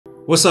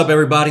What's up,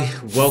 everybody?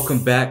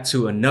 Welcome back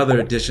to another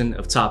edition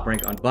of Top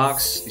Rank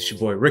Unbox'd. It's your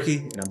boy Ricky,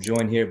 and I'm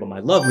joined here by my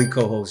lovely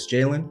co-host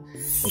Jalen.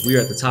 And we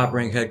are at the Top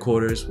Rank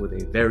headquarters with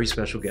a very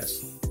special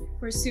guest.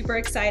 We're super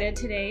excited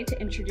today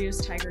to introduce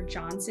Tiger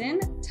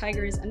Johnson.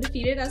 Tiger is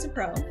undefeated as a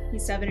pro.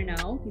 He's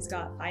 7-0. He's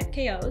got 5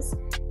 KOs.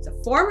 He's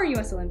a former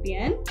US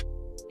Olympian,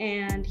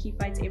 and he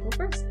fights April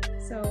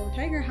 1st. So,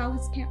 Tiger, how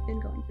has camp been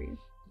going for you?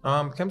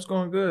 Camp's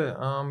going good.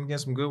 Getting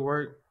some good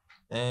work,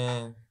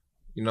 and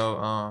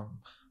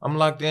I'm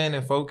locked in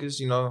and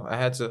focused. I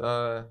had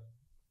to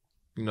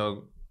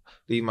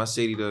leave my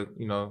city to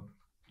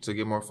to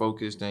get more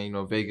focused,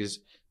 and Vegas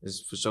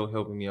is for sure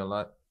helping me a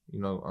lot.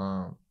 And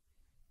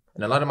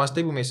a lot of my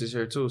stablemates is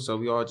here too, so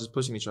we all just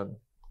pushing each other.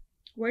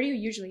 Where do you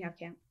usually have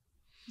camp?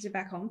 Is it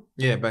back home?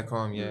 Yeah, back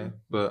home. Yeah,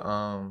 but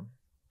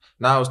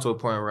now it's to a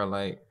point where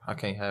like I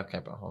can't have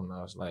camp at home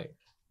now. It's like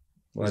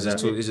it's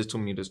just too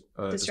many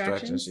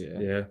distractions.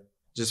 Yeah,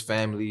 just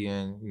family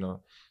and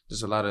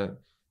just a lot of.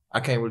 I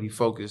can't really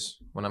focus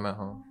when I'm at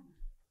home.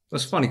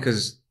 It's funny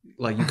because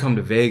like you come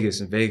to Vegas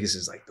and Vegas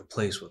is like the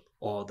place with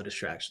all the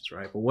distractions,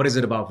 right? But what is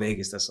it about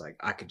Vegas that's like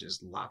I could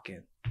just lock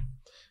in?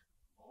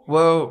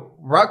 Well,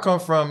 where I come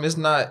from, it's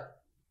not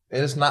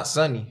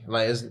sunny.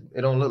 Like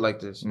it don't look like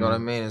this. You know what I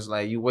mean? It's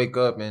like you wake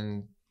up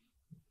and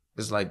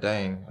it's like,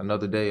 dang,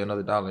 another day,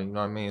 another dollar. You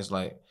know what I mean? It's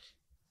like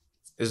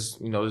it's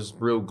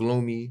real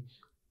gloomy.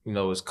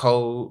 It's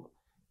cold.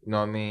 You know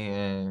what I mean?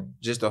 And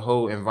just the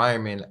whole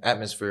environment,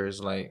 atmosphere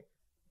is like.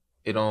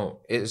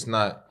 It's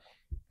not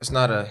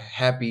a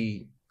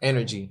happy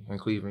energy in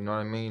Cleveland, you know what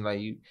I mean? Like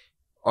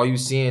all you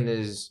seeing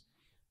is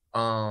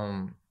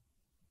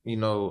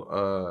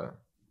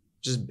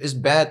just it's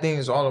bad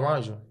things all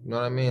around you. You know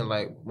what I mean?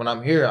 Like when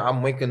I'm here,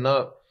 I'm waking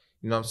up,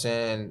 you know what I'm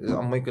saying?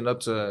 I'm waking up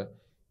to,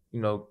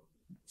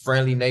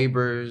 friendly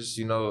neighbors,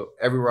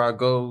 everywhere I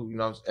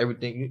go,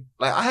 everything.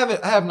 Like I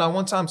have not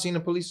one time seen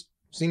a police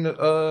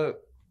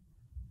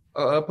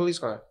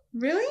car.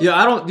 Really? Yeah,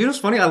 I don't. You know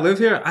what's funny? I live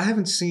here. I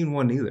haven't seen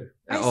one either.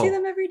 I see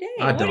them every day.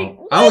 I don't.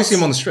 I only see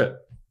them on the strip.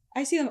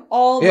 I see them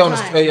all the time. On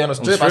the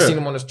strip. I see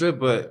them on the strip,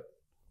 but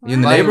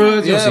in the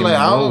neighborhoods, yeah, like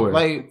I don't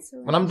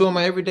when I'm doing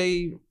my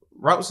everyday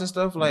routes and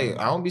stuff, like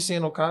I don't be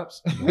seeing no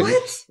cops.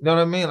 What? You know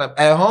what I mean? Like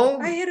at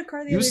home, I hit a car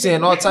the other day. You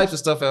seeing all types of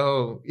stuff at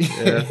home.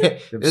 Yeah,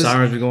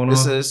 sirens be going on.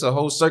 It's a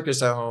whole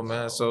circus at home,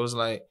 man. So it's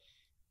like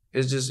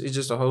it's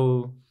just a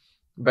whole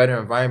better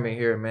environment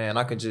here, man.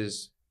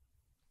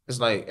 It's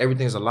like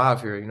everything's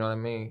alive here. You know what I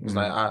mean? It's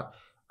like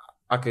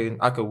I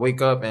could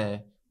wake up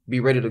and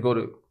be ready to go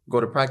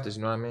to practice.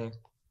 You know what I mean?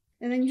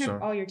 And then you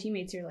have all your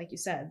teammates here, like you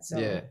said. So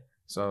yeah,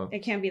 so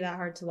it can't be that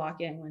hard to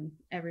lock in when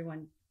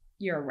everyone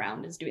you're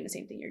around is doing the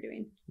same thing you're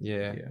doing.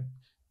 Yeah.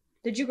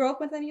 Did you grow up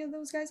with any of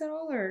those guys at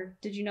all, or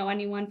did you know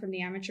anyone from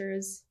the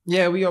amateurs?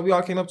 Yeah, we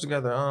all came up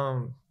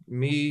together.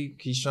 Me,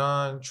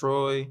 Keyshawn,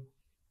 Troy,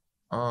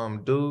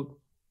 Duke,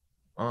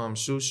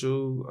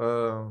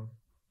 Shushu,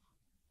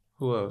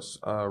 who else?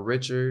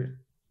 Richard,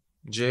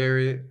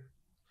 Jared.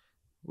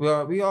 We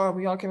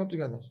all came up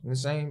together. The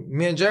same.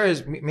 Me and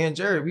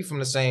Jared, we from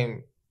the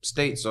same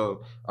state,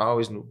 so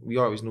we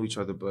always knew each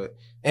other.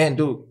 And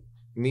Duke,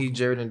 me,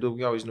 Jared, and Duke,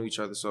 we always knew each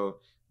other, so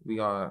we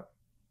all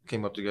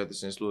came up together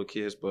since little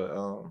kids. But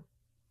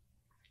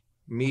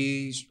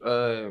me,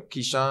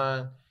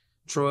 Keyshawn,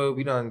 Troy,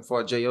 we done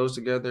fought JOs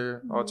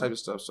together, all types of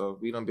stuff. So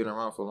we done been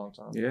around for a long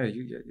time. Yeah,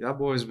 y'all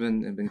boys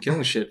been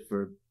killing shit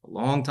for a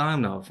long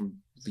time now, from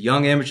the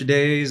young amateur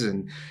days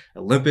and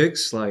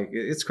Olympics. Like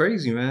it's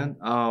crazy, man.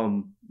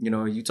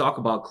 You talk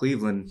about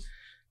Cleveland.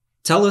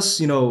 Tell us,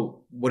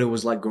 what it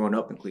was like growing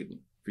up in Cleveland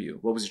for you.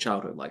 What was your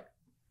childhood like?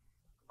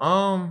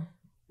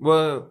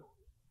 Well,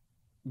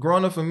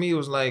 growing up for me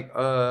was like,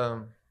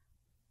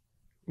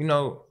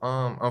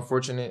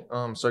 unfortunate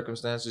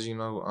circumstances,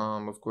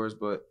 of course,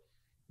 but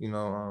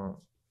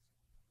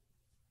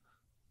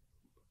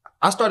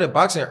I started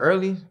boxing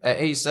early at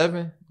age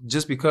 7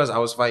 just because I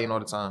was fighting all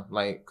the time.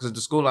 Like, because the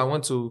school I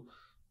went to,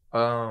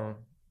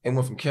 it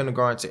went from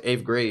kindergarten to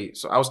 8th grade.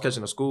 So I was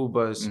catching a school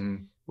bus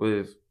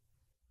with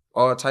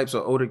all types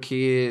of older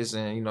kids.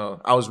 And,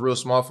 I was real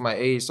small for my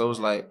age. So it was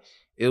like,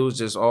 it was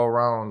just all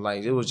around,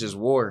 like, it was just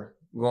war.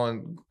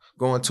 Going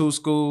to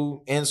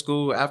school, in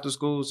school, after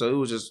school. So it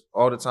was just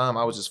all the time.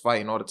 I was just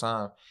fighting all the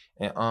time.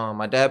 And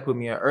my dad put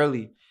me in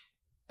early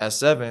at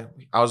 7.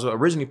 I was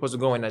originally supposed to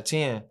go in at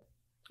 10.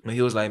 But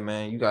he was like,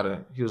 man, we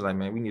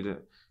need to,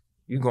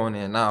 you going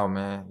in now,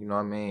 man. You know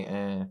what I mean?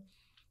 And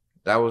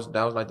that was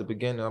like the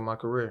beginning of my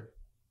career.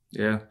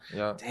 Yeah.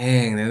 Yeah.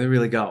 Dang, they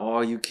really got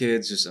all you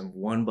kids just in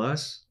one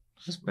bus?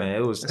 Man,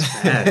 it was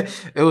bad.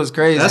 It was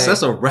crazy.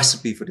 That's a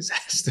recipe for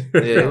disaster.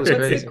 Yeah, it was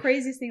crazy. What's the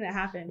craziest thing that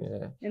happened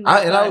in the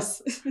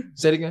bus?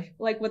 Say it again?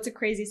 Like, what's the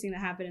craziest thing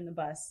that happened in the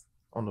bus?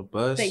 On the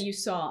bus? That you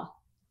saw.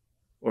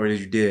 Or that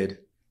you did.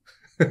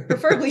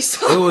 Preferably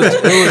saw.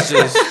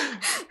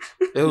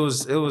 It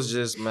was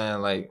just,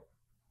 man, like,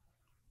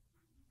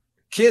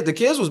 the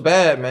kids was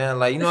bad, man.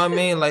 Like, you know what I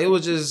mean? Like, it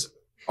was just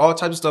all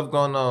types of stuff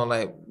going on.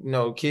 Like,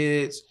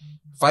 kids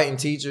fighting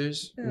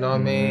teachers, you know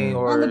what I mean?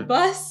 Or on the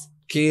bus?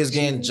 kids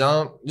getting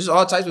jumped, just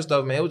all types of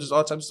stuff, man. It was just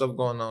all types of stuff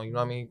going on, you know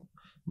what I mean?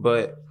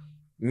 But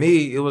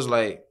me, it was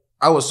like,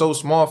 I was so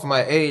small for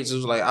my age. It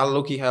was like, I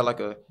low-key had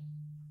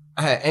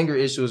I had anger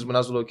issues when I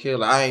was a little kid.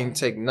 Like, I ain't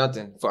take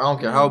nothing. I don't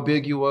care how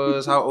big you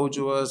was, how old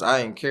you was, I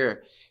ain't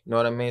care. You know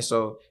what I mean?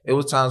 So it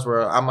was times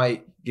where I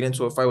might get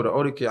into a fight with an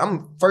older kid.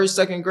 I'm first,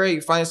 second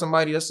grade, find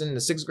somebody that's in the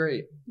 6th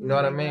grade. You know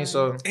what I mean?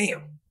 So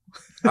damn.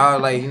 I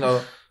like, you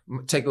know,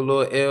 take a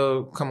little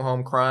L, come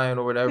home crying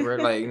or whatever.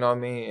 Like, you know what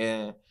I mean?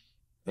 And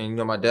you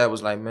know, my dad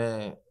was like,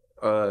 man,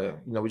 you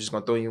know, we're just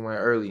gonna throw you in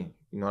early.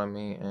 You know what I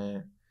mean?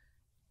 And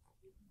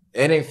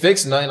it ain't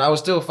fixed nothing. I was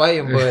still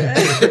fighting, but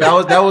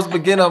that was the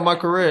beginning of my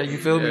career. You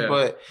feel me?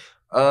 But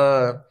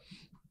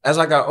as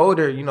I got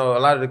older, you know, a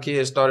lot of the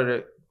kids started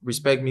to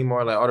respect me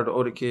more. Like all of the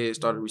older kids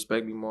started to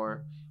respect me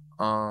more.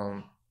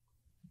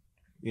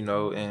 You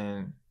know,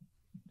 and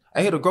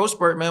I hit a growth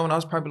spurt, man, when I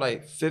was probably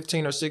like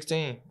 15 or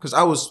 16. Cause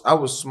I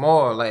was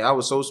small. Like I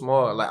was so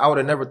small. Like I would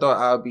have never thought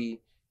I'd be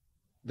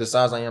the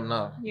size I am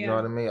now. You know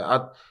what I mean?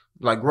 I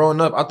like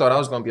growing up, I thought I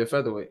was gonna be a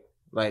featherweight.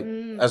 Like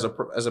as a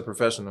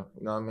professional,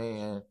 you know what I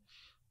mean?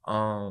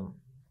 And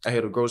I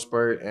hit a growth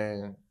spurt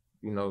and,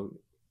 you know,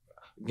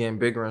 getting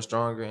bigger and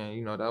stronger, and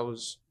you know, that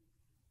was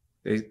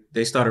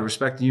they started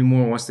respecting you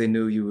more once they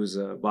knew you was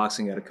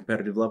boxing at a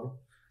competitive level.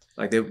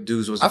 Like they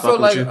dudes was I feel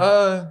fucking with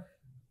like you.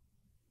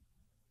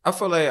 I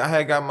feel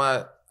like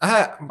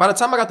by the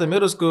time I got to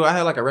middle school, I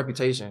had like a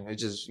reputation. It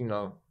just,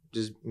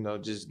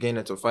 just getting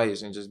into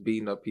fights and just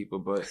beating up people.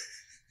 But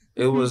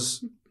it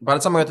was, by the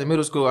time I got to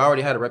middle school, I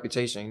already had a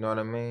reputation, you know what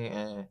I mean?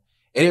 And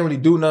it didn't really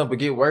do nothing but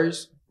get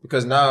worse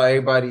because now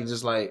everybody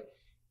just like,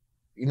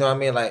 you know what I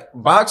mean? Like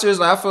boxers,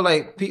 like, I feel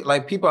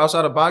like people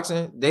outside of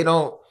boxing, they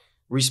don't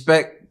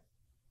respect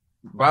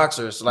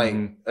boxers like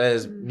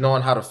as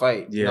knowing how to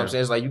fight. You know what I'm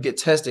saying? It's like you get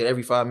tested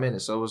every 5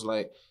 minutes. So it was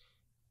like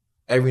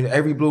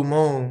every blue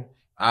moon,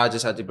 I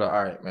just had to be like,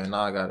 all right, man,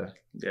 now I gotta,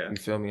 you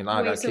feel me? Now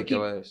I gotta kick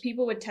your ass.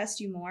 People would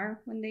test you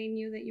more when they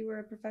knew that you were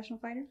a professional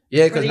fighter?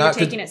 Yeah, because now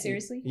taking it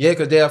seriously? Yeah,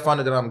 because they have found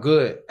out that I'm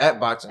good at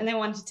boxing. And they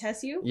wanted to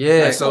test you?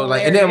 Yeah, That's so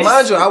hilarious. like, and then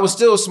mind you, I was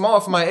still small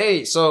for my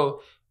age,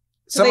 so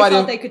somebody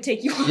they thought they could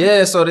take you on.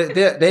 Yeah, so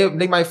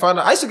they might find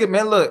out. I used to get,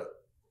 man, look,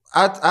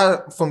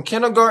 I from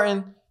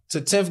kindergarten to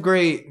 10th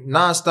grade,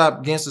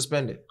 nonstop getting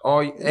suspended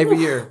every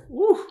year,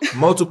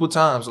 multiple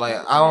times. Like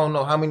I don't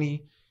know how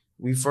many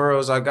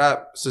referrals I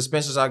got,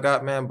 suspensions I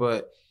got, man,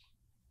 but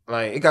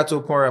like it got to a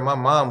point where my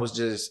mom was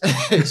just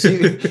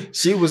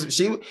she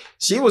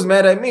was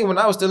mad at me when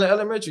I was still in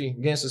elementary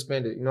getting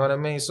suspended. You know what I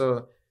mean?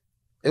 So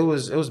it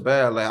was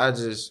bad. Like I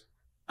just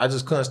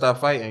couldn't stop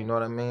fighting. You know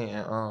what I mean?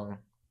 And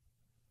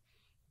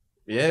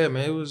yeah,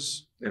 man,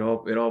 it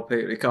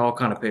all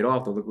kind of paid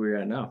off to look where you're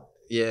at now.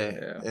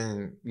 Yeah.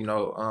 And you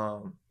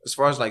know, as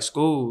far as like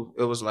school,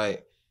 it was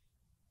like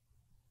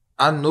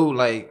I knew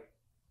like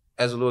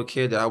as a little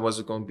kid that I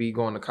wasn't gonna be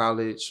going to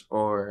college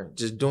or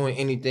just doing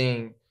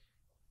anything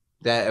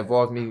that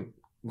involved me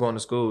going to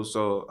school.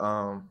 So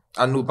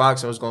I knew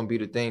boxing was gonna be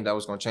the thing that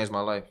was gonna change my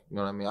life. You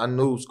know what I mean? I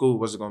knew school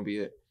wasn't gonna be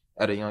it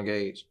at a young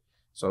age.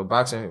 So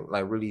boxing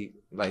like really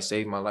like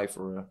saved my life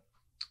for real.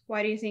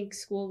 Why do you think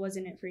school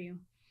wasn't it for you?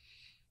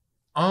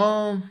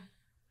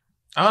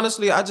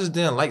 Honestly, I just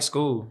didn't like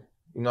school.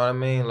 You know what I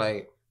mean?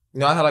 Like, you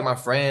know, I had like my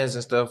friends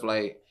and stuff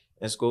like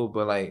in school,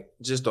 but like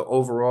just the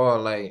overall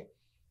like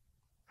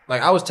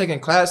I was taking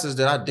classes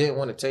that I didn't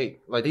want to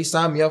take. Like they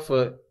signed me up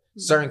for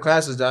certain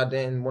classes that I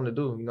didn't want to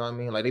do. You know what I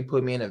mean? Like they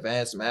put me in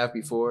advanced math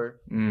before,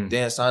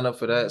 then signed up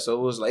for that. So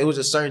it was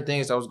just certain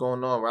things that was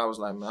going on where I was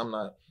like, man,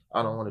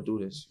 I don't want to do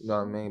this. You know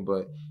what I mean?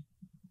 But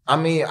I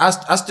mean, I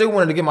still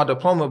wanted to get my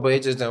diploma, but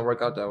it just didn't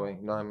work out that way.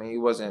 You know what I mean? It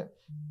wasn't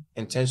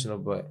intentional,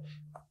 but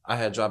I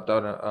had dropped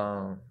out in,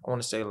 I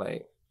want to say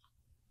like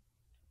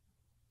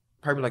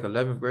probably like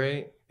 11th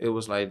grade. It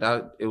was like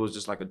that. It was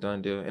just like a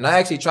done deal. And I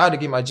actually tried to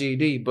get my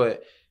GED,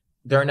 but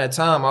during that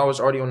time I was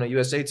already on the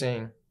USA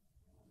team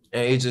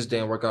and it just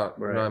didn't work out.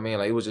 You know what I mean?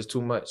 Like it was just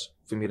too much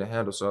for me to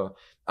handle. So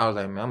I was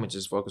like, man, I'm gonna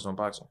just focus on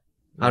boxing.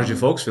 How did your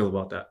folks feel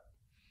about that?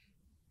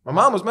 My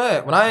mom was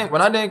mad when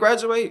I didn't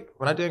graduate.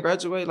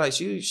 Like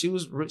she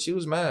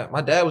was mad.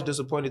 My dad was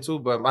disappointed too,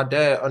 but my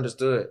dad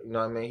understood. You know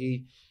what I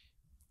mean?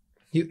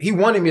 He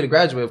wanted me to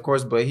graduate, of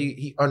course, but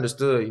he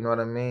understood. You know what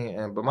I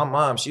mean? But my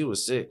mom, she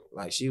was sick.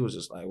 Like she was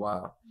just like,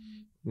 wow.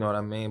 You know what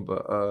I mean?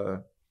 But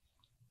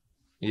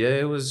yeah,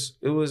 it was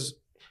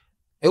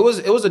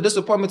a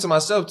disappointment to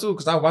myself too,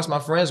 because I watched my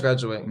friends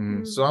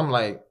graduate. So I'm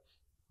like,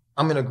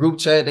 I'm in a group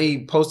chat.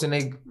 They posting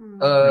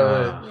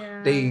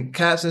they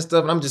caps and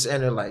stuff, and I'm just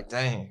in there like,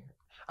 dang.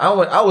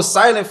 I was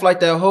silent for like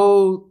that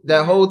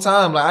whole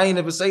time. Like I ain't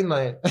never say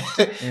nothing.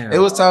 It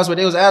was times where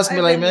they was asking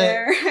me like,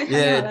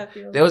 man,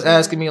 they was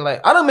asking me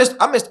like, I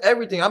missed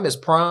everything. I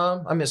missed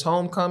prom. I missed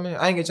homecoming.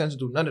 I ain't get a chance to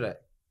do none of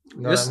that.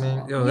 You know what I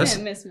mean? You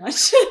didn't miss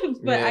much,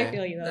 but I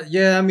feel you though.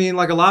 Yeah, I mean,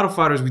 like a lot of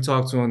fighters we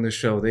talk to on this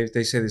show,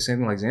 they say the same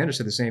thing. Like Xander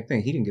said the same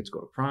thing. He didn't get to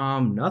go to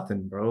prom,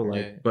 nothing, bro.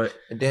 Like, but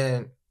and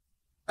then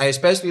I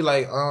especially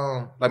like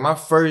my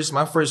first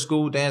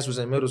school dance was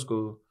in middle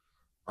school.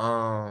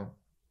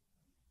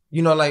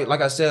 You know,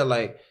 like I said,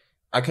 like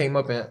I came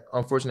up in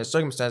unfortunate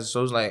circumstances, so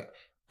it was like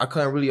I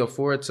couldn't really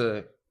afford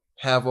to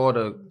have all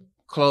the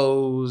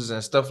clothes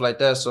and stuff like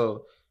that.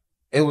 So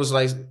it was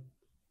like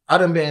I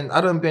done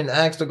been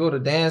asked to go to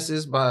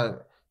dances by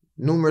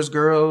numerous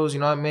girls, you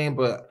know what I mean?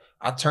 But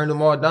I turned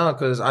them all down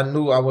because I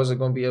knew I wasn't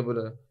gonna be able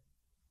to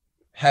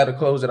have the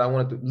clothes that I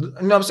wanted to. You know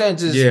what I'm saying?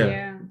 Just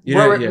you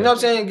know what I'm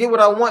saying? Get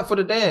what I want for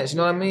the dance. You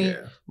know what I mean?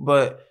 Yeah.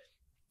 But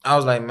I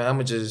was like, man, I'm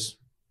gonna just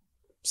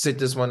sit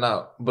this one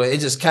out. But it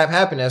just kept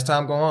happening as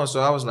time go on.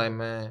 So I was like,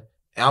 man,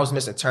 I was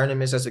missing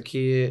tournaments as a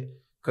kid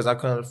because I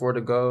couldn't afford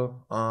to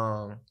go.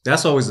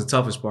 That's always the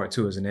toughest part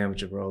too as an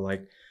amateur, bro.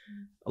 Like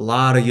a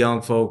lot of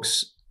young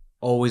folks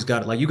always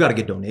got you got to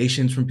get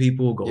donations from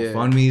people,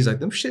 GoFundMe's, like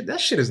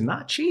that shit is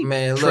not cheap.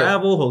 Man,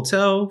 travel,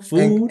 hotel,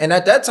 food. And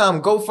at that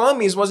time,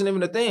 GoFundMe's wasn't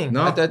even a thing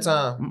at that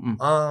time.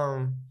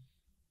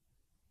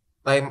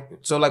 Like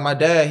my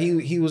dad, he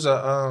was he was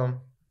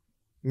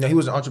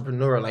an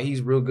entrepreneur. Like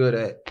he's real good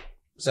at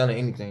selling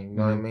anything, you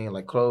know what I mean?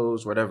 Like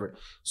clothes, whatever.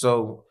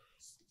 So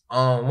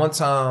one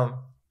time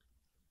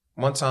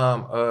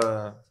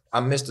I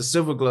missed the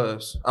silver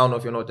gloves. I don't know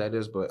if you know what that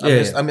is, but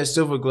I missed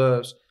silver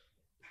gloves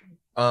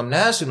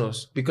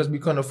nationals because we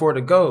couldn't afford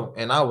to go.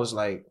 And I was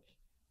like,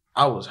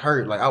 I was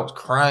hurt. Like I was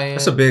crying.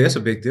 That's a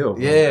big deal.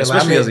 Bro. Yeah.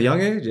 Especially as a young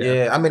age.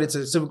 Yeah. I made it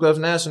to Silver Gloves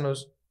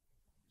Nationals.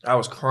 I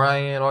was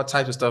crying, all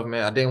types of stuff,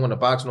 man. I didn't want to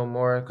box no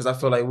more because I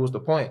felt like what was the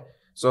point?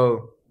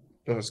 So,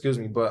 excuse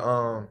me. But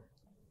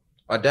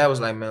my dad was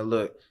like, man,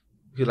 look,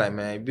 he's like,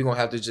 man, we're going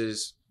to have to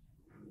just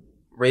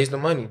raise the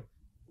money.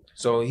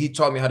 So he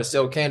taught me how to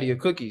sell candy or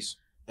cookies.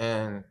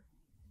 And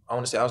I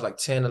want to say I was like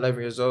 10,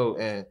 11 years old.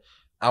 And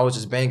I was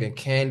just banging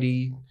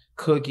candy,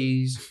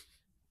 cookies.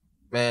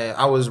 Man,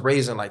 I was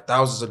raising like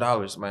thousands of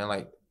dollars, man,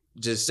 like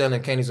just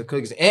selling candies and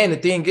cookies. And the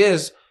thing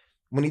is,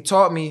 when he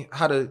taught me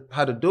how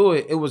to do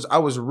it, I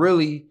was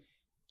really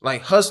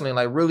like hustling,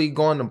 like really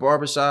going to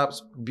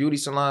barbershops, beauty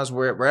salons,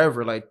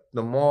 wherever, like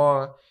the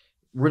mall,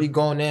 really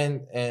going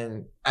in.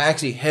 And I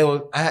actually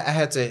I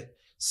had to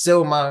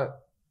sell my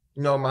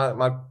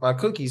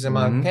cookies and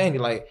my candy.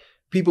 Like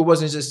people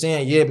wasn't just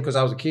saying yeah because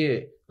I was a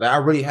kid. Like I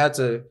really had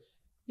to.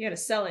 You had to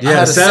sell it. You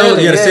had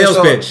a sales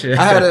pitch.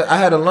 I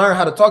had to learn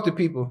how to talk to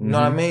people. You know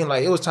what I mean?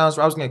 Like it was times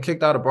where I was getting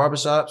kicked out of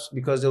barbershops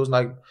because there was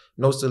like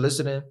no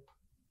soliciting.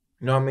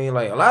 You know what I mean?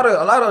 Like a lot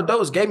of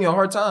adults gave me a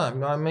hard time. You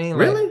know what I mean?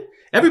 Like, really?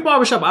 Every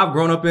barbershop I've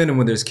grown up in, and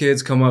when there's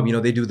kids come up,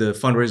 they do the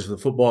fundraisers for the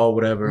football,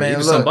 whatever.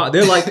 Man, look,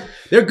 they're like,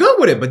 they're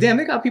good with it, but damn,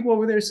 they got people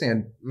over there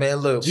saying, man,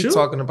 look, we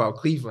talking about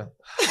Cleveland.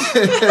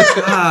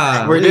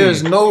 Where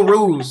there's no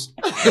rules.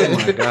 Oh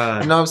my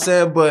God. You know what I'm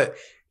saying? But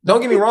don't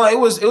get me wrong, it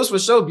was for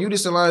sure beauty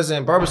salons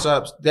and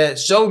barbershops that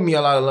showed me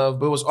a lot of love,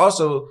 but it was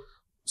also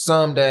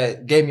some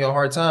that gave me a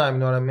hard time, you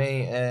know what I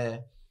mean? And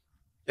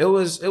it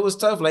was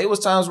tough. Like it was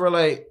times where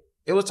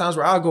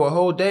I'd go a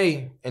whole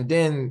day and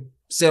then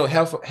sell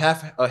half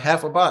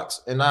a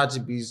box, and I'd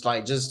just be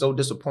like just so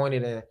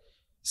disappointed and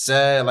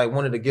sad, like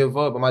wanted to give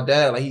up. But my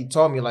dad, like he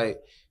taught me, like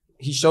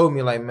he showed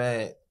me, like,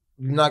 man,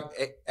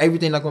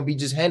 everything not gonna be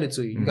just handed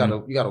to you. You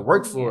gotta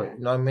work for it.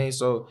 You know what I mean?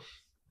 So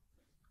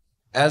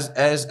as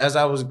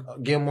I was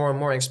getting more and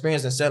more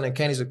experience in selling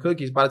candies and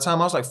cookies, by the time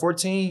I was like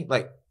 14,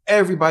 like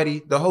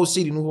everybody, the whole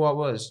city knew who I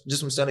was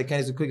just from selling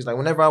candies and cookies. Like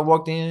whenever I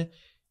walked in,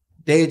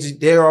 they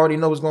already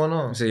know what's going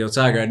on. You say, yo,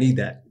 Tiger, I need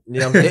that.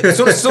 Yeah,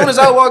 as soon as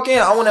I walk in,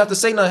 I won't have to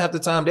say nothing half the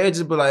time. They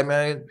just be like,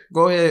 man,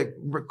 go ahead.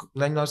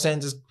 Like, you know what I'm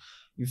saying? Just,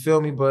 you feel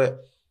me? But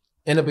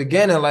in the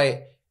beginning,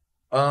 like,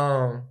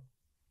 I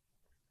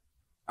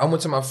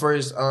went to my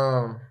first,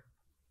 the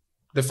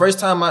first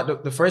time I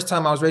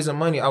was raising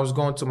money, I was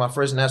going to my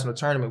first national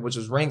tournament, which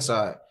was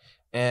ringside.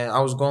 And I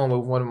was going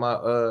with one of my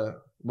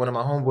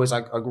homeboys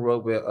I grew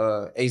up with,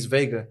 Ace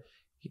Vega.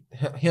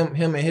 Him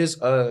and his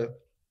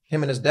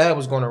dad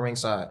was going to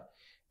ringside.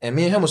 And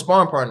me and him were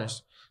sparring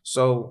partners.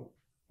 So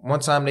one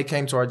time they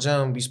came to our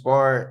gym, we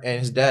sparred, and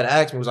his dad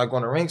asked me, was I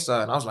going to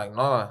ringside? And I was like,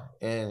 nah.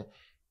 And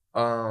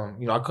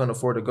I couldn't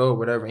afford to go,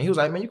 whatever. And he was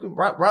like, man, you can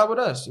ride with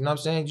us. You know what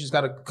I'm saying? You just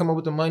got to come up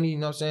with the money. You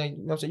know what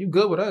I'm saying? You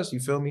good with us. You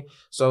feel me?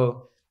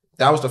 So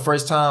that was the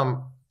first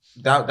time.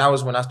 That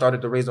was when I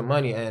started to raise the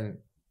money. And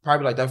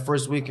probably like that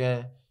first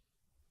weekend,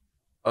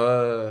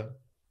 I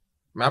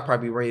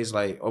probably raised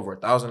like over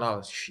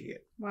 $1,000.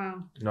 Shit.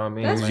 Wow. You know what I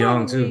mean? That's like,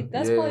 young too.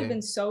 That's probably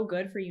been so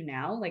good for you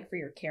now, like for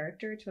your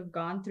character to have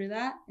gone through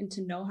that and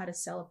to know how to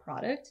sell a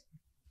product.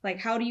 Like,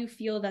 how do you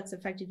feel that's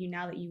affected you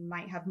now that you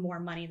might have more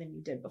money than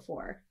you did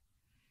before?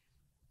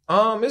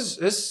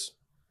 It's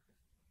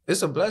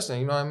a blessing,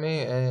 you know what I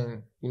mean?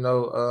 And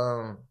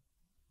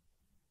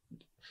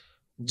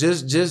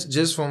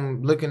just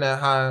from looking at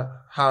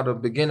how the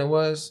beginning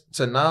was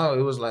to now,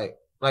 it was like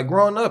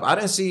growing up,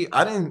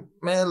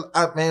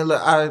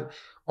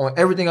 on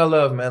everything I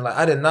love, man, like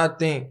I did not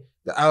think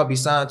that I would be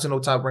signed to no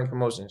Top Rank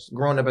promotions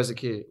growing up as a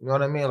kid. You know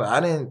what I mean? Like I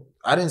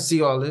didn't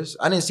see all this.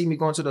 I didn't see me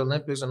going to the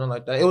Olympics or nothing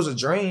like that. It was a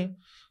dream,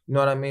 you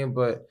know what I mean?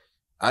 But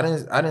I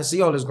didn't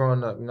see all this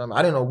growing up. You know what I mean?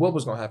 I didn't know what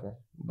was gonna happen.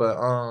 But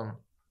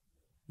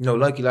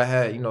luckily I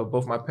had,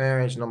 both my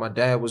parents, my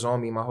dad was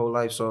on me my whole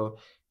life. So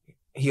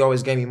he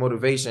always gave me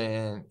motivation.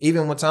 And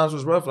even when times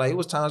was rough, like it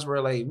was times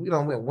where like we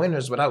done went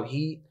winters without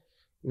heat,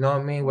 you know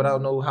what I mean,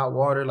 without no hot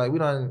water. Like we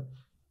done.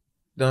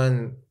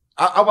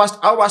 I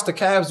watched the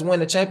Cavs win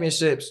the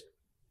championships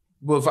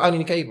without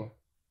any cable.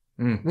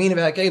 We ain't even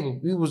had cable.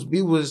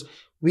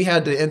 We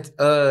had the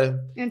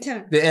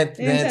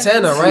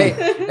antenna, right?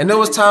 And there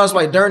was times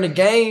like during the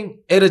game,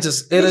 it'll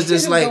just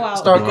like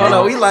start going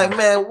out. We like,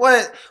 man,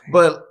 what?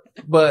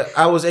 But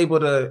I was able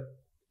to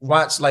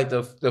watch like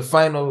the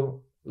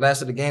final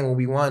last of the game when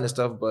we won and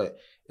stuff. But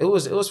it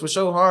was for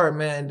sure hard,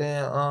 man.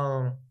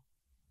 And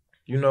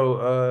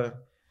then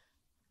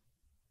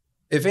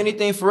if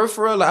anything, for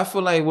real, like, I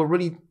feel like what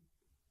really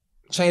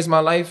changed my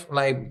life,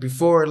 like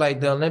before like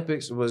the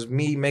Olympics, was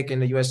me making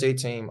the USA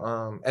team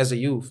as a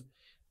youth.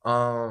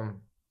 I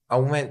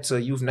went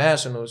to youth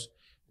nationals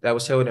that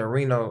was held in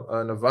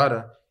Reno,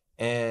 Nevada,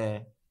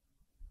 and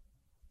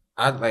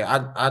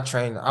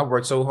I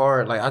worked so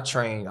hard. Like I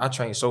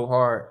trained so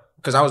hard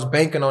because I was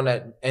banking on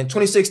that. And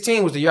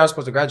 2016 was the year I was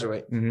supposed to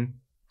graduate. Mm-hmm.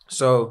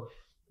 So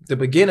the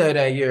beginning of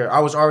that year, I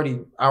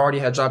already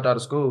had dropped out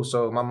of school.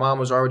 So my mom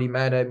was already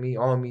mad at me,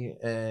 on me,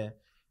 and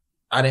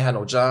I didn't have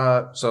no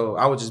job. So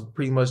I was just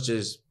pretty much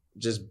just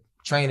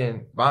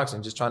training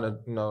boxing, just trying to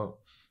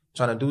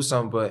do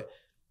something. But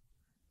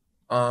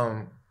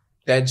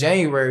that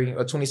January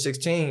of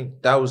 2016,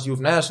 that was youth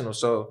national.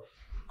 So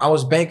I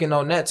was banking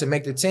on that to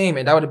make the team,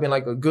 and that would have been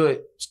like a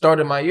good start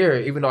of my year.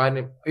 Even though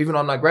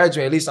I'm not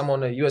graduating, at least I'm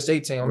on the USA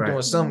team. I'm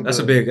doing something. That's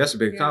good. That's a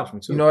big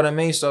accomplishment too. You know what I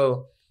mean?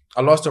 So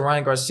I lost to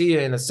Ryan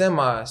Garcia in the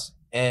semis,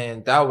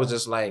 and that was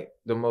just like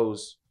the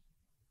most.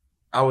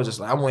 I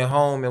went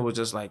home and was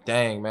just like,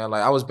 dang, man.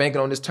 Like I was banking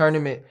on this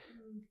tournament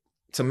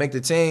to make the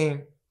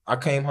team. I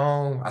came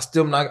home. I'm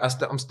still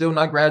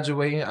not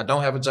graduating. I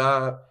don't have a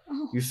job.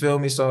 You feel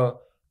me? So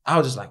I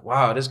was just like,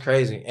 wow, this is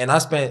crazy. And I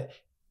spent.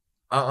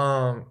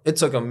 It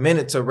took a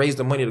minute to raise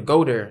the money to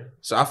go there.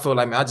 So I feel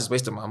like, man, I just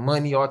wasted my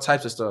money, all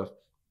types of stuff.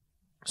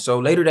 So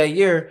later that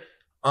year,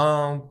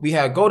 we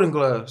had Golden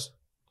Gloves.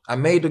 I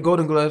made the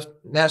Golden Gloves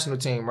national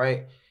team,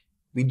 right?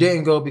 We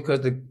didn't go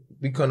because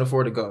we couldn't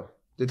afford to go.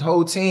 The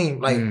whole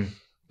team, like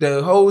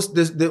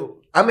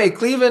I made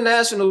Cleveland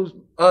Nationals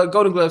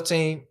Golden Glove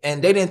team,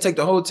 and they didn't take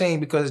the whole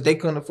team because they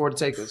couldn't afford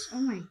to take us. Oh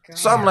my God.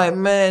 So I'm like,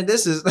 man,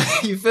 this is,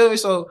 you feel me?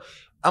 So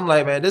I'm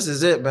like, man, this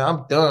is it, man.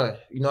 I'm done.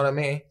 You know what I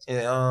mean?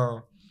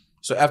 And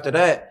so after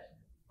that,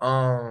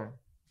 my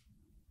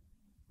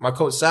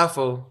coach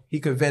Sappho, he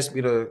convinced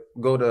me to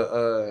go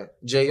to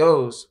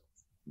JOs,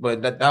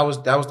 but that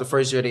was the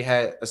first year they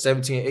had a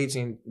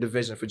 17-18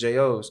 division for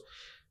JOs.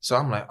 So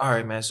I'm like, all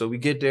right, man. So we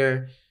get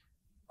there.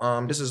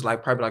 This is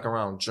like probably like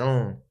around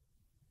June,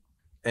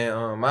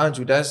 and mind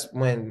you, that's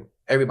when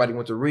everybody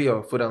went to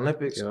Rio for the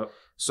Olympics. Yep.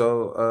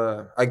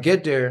 So I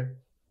get there.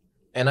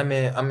 And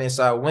I'm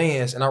inside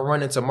weigh-ins, and I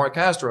run into Mark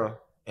Castro,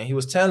 and he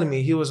was telling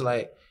me, he was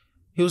like,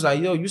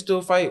 yo, you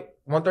still fight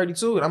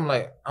 132? And I'm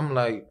like,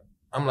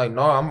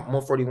 no, I'm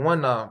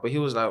 141 now. But he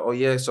was like, oh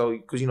yeah, so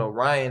because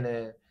Ryan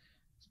and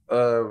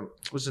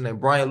what's his name,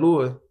 Brian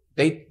Lua,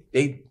 they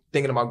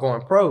thinking about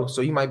going pro,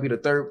 so you might be the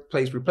third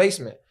place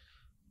replacement.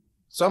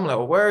 So I'm like,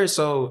 well, word.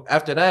 So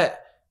after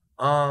that,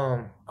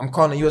 I'm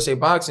calling USA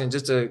Boxing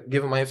just to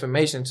give them my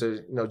information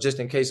to just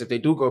in case if they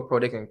do go pro,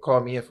 they can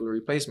call me in for the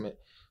replacement.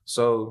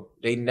 So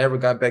they never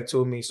got back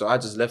to me, so I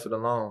just left it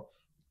alone.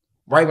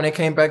 Right when they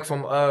came back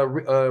from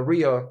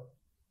Rio,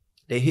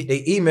 they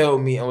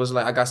emailed me and was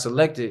like, I got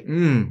selected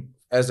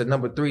as the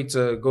number 3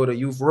 to go to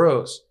Youth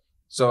Worlds.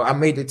 So I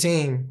made the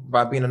team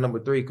by being the number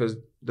 3 because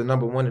the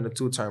number 1 and the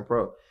 2 turned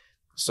pro.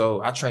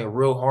 So I trained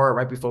real hard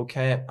right before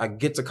camp. I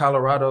get to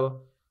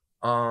Colorado.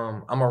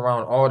 I'm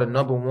around all the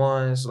number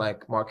 1s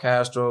like Mark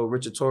Castro,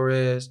 Richard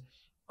Torres,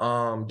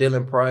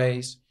 Dylan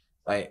Price.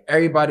 Like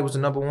everybody was the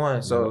number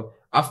 1. So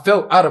I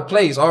felt out of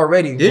place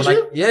already. Did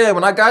you? Yeah,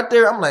 when I got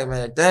there, I'm like,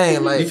 man,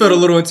 dang. Like you felt a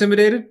little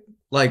intimidated?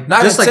 Like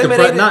not just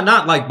intimidated. Like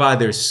not like by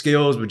their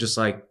skills, but just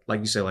like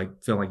you said,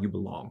 like feeling like you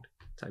belonged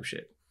type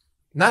shit.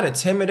 Not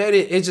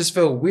intimidated. It just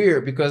felt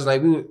weird because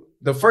like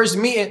the first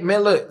meeting,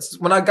 man, look,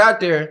 when I got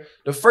there,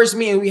 the first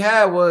meeting we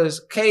had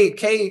was K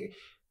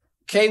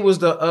was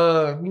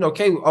the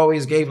K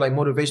always gave like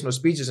motivational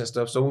speeches and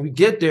stuff. So when we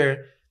get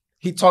there,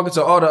 he talking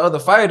to all the other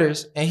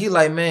fighters, and he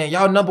like, man,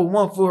 y'all number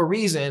 1 for a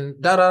reason,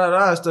 da da da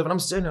da and stuff. And I'm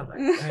sitting there like,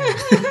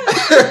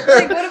 dang.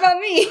 Like, what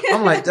about me?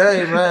 I'm like,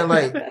 dang, man,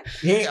 like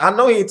I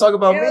know he ain't talking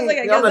about me.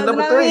 Like, y'all the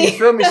number 3, you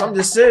feel me? So I'm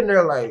just sitting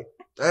there like,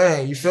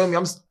 dang, you feel me?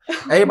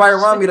 Everybody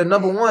around me the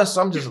number 1,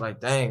 so I'm just like,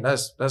 dang,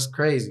 that's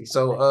crazy.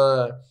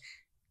 So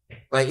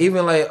like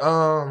even like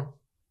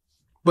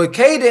but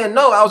K didn't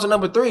know I was the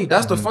number 3.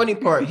 That's the funny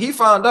part. He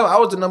found out I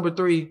was the number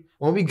 3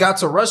 when we got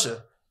to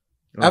Russia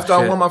after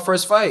I won my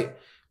first fight.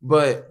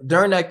 But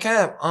during that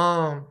camp,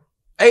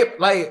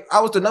 like I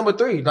was the number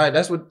 3. Like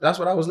that's what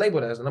I was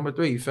labeled as, the number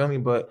 3. You feel me?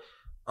 But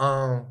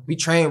we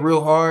trained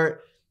real hard.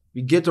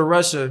 We get to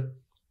Russia,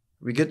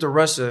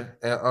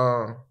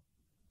 and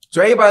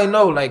so everybody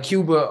know like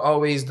Cuba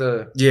always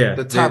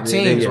the top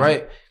teams,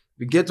 right?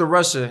 We get to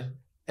Russia,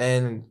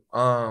 and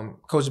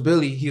Coach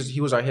Billy,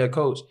 he was our head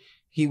coach.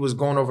 he was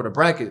going over the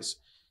brackets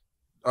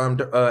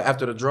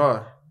after the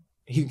draw.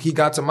 He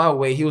got to my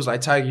weight. He was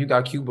like, Tiger, you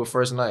got Cuba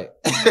first night.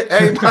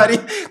 Everybody,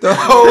 the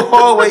whole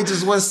hallway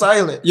just went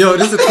silent. Yo,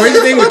 this is the crazy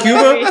thing with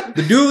Cuba.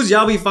 The dudes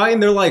y'all be fighting,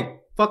 they're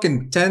like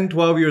fucking 10,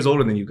 12 years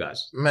older than you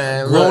guys.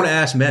 Man, grown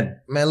ass men.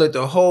 Man, look,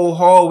 the whole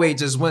hallway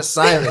just went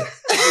silent.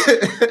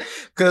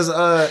 Cause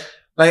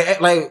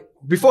like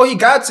before he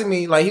got to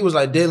me, like he was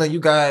like, Dylan, you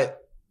got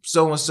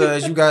so and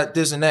such, you got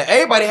this and that.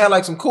 Everybody had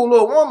like some cool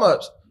little warm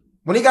ups.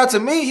 When he got to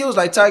me, he was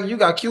like, Tiger, you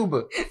got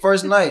Cuba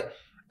first night.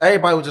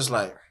 Everybody was just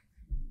like,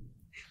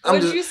 what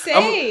did you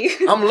say?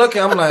 I'm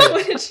looking. I'm like,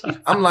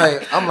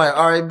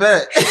 all right,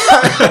 bet.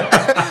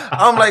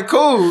 I'm like,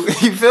 cool.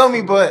 You feel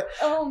me? But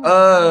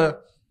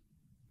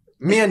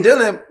me and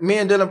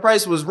Dylan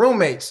Price was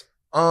roommates.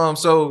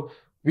 So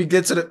we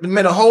get to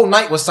the whole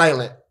night was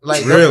silent.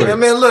 Like, really?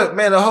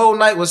 The whole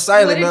night was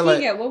silent. What did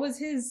he get? What was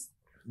his?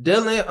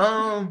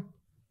 Dylan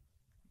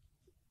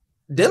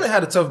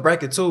had a tough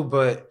bracket too,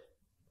 but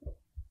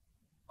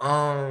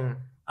I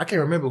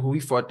can't remember who he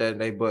fought that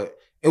day, but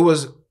it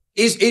was.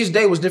 Each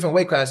day was different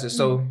weight classes.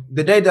 So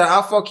the day that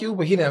I fought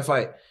Cuba, he didn't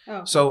fight.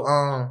 Oh. So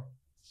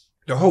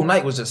the whole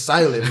night was just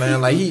silent,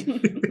 man. Like he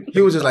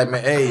was just like,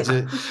 man, hey,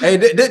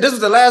 this was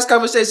the last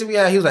conversation we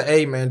had. He was like,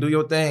 hey, man, do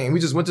your thing. And we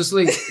just went to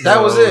sleep.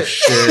 That was it.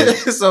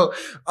 Shit. So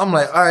I'm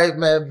like, all right,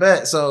 man,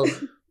 bet. So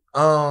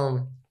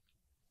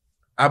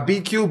I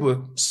beat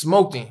Cuba,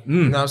 smoked him.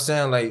 You know what I'm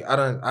saying? Like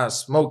I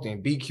smoked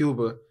him, beat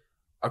Cuba.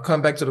 I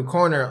come back to the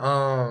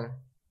corner.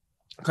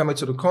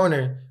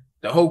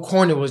 The whole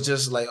corner was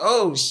just like,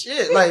 oh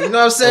shit. Like, you know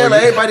what I'm saying?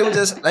 Like everybody was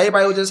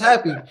just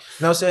happy. You know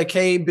what I'm saying?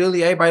 Kay,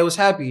 Billy, everybody was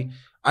happy.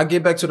 I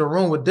get back to the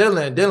room with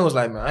Dylan. Dylan was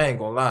like, man, I ain't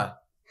gonna lie.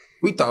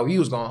 We thought we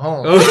was going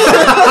home.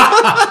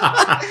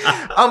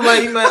 I'm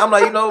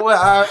like, you know what?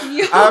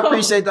 I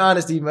appreciate the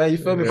honesty, man. You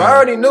feel me? But I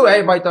already knew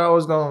everybody thought I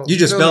was going. You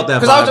just felt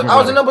that. Because I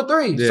was in number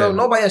 3. Yeah. So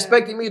nobody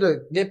expected me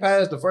to get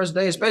past the first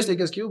day, especially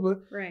against Cuba.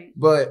 Right.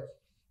 But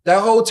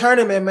that whole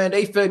tournament, man,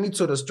 they fed me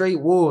to the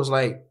straight wolves.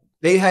 Like,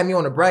 they had me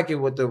on the bracket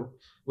with the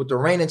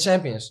reigning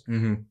champions.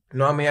 Mm-hmm. You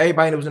know what I mean?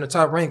 Everybody that was in the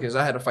top rankings.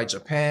 I had to fight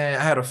Japan.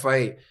 I had to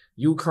fight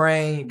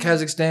Ukraine,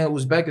 Kazakhstan,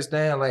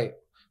 Uzbekistan, like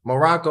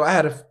Morocco.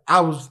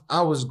 I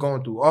was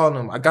going through all of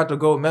them. I got the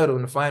gold medal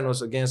in the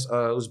finals against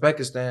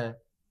Uzbekistan.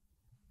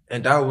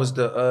 And that was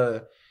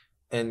the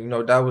end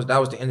of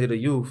the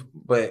youth.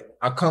 But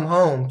I come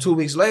home 2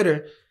 weeks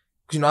later,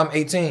 you know, I'm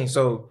 18.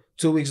 So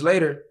 2 weeks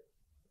later,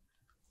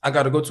 I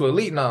got to go to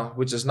elite now,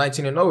 which is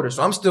 19 and older.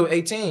 So I'm still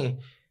 18.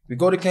 We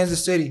go to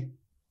Kansas City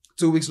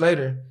 2 weeks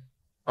later.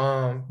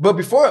 But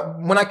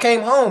when I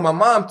came home, my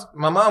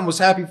mom was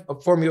happy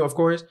for me, of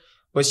course,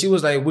 but she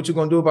was like, what you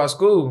gonna do about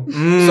school?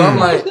 So I'm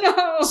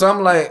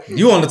like,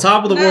 you on the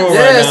top of the world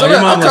right now. So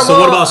your mom was, so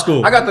what about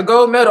school? I got the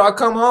gold medal. I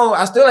come home.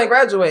 I still ain't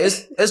graduate.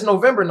 It's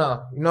November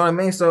now. You know what I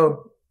mean?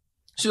 So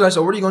she's like,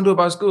 so what are you gonna do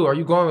about school? Are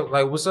you going,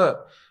 like, what's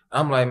up?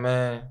 I'm like,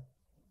 man,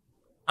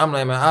 I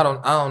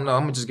don't know. I'm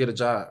gonna just get a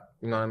job.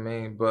 You know what I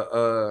mean? But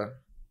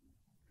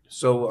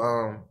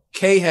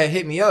Kay had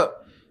hit me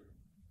up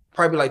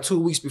probably like 2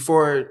 weeks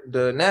before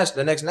the next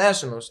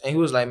nationals, and he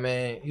was like,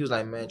 man,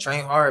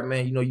 train hard,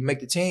 man. You know, you make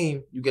the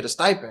team, you get a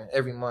stipend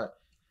every month.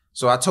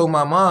 So I told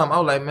my mom, I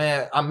was like,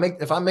 man,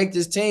 if I make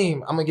this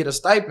team, I'm gonna get a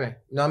stipend.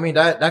 You know what I mean?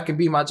 That could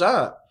be my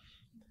job.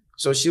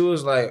 So she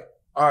was like,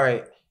 all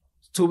right.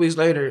 2 weeks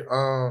later,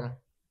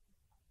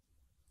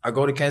 I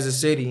go to Kansas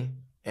City,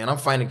 and I'm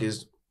fighting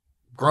against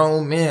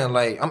grown men.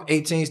 Like, I'm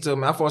 18 still,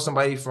 man. I fought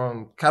somebody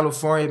from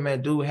California,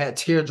 man. Dude had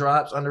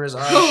teardrops under his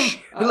eyes.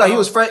 He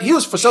was fresh. He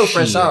was for sure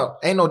fresh out.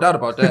 Ain't no doubt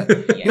about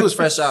that. He was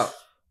fresh out.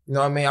 You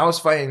know what I mean? I was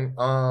fighting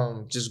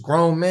just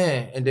grown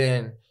men, and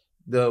then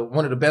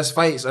one of the best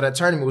fights of that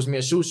tournament was me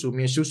and Shushu.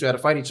 Me and Shushu had to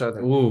fight each other.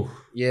 Ooh.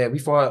 Yeah, we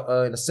fought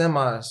in the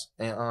semis,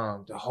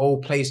 and the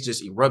whole place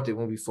just erupted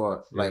when we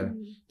fought. Like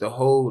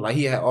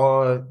he had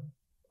all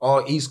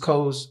East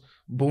Coast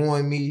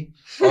booing me,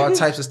 all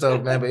types of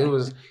stuff, man. But it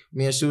was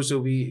me and Shushu.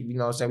 We, you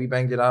know what I'm saying, we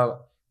banged it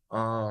out.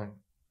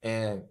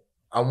 And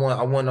I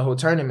won the whole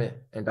tournament,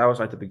 and that was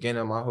like the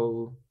beginning of my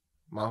whole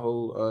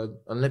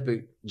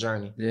Olympic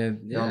journey. You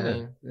know what I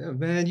mean? Yeah,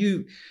 man.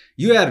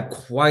 You had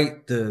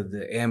quite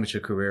the amateur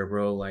career,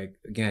 bro. Like,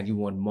 again, you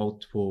won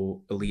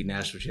multiple elite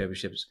national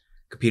championships,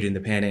 competed in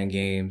the Pan Am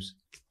Games.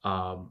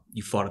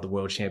 You fought at the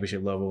world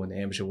championship level and the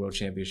amateur world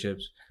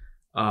championships.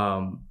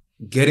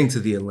 Getting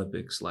to the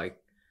Olympics, like,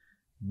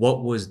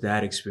 what was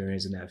that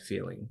experience and that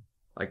feeling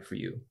like for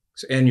you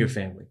and your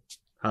family?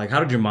 Like, how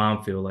did your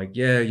mom feel? Like,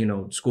 yeah, you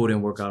know, school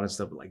didn't work out and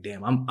stuff, but like,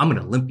 damn, I'm an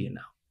Olympian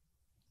now.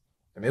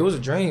 I mean, it was a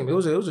dream. It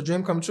was a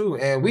dream come true.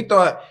 And we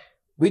thought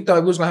we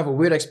was gonna have a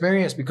weird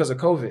experience because of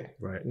COVID.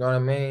 Right. You know what I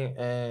mean?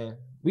 And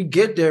we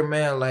get there,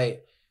 man,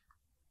 like,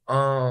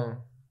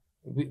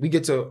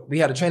 we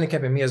had a training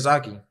camp in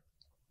Miyazaki,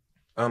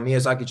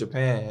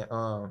 Japan.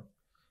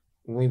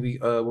 When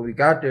we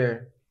got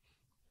there,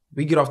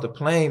 we get off the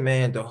plane,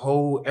 man, the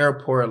whole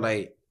airport,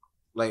 like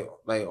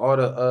all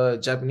the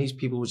Japanese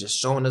people was just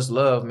showing us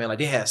love, man. Like,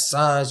 they had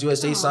signs,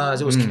 USA signs.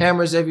 There was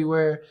cameras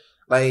everywhere.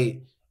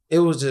 Like, it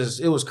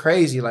was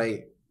crazy.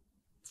 Like,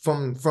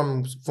 from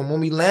when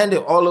we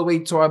landed all the way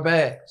to our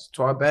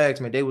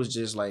bags, man, they was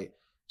just like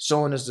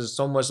showing us just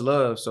so much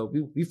love. So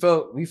we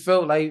felt like, we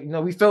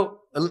felt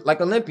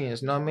like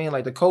Olympians, you know what I mean?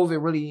 Like the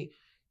COVID really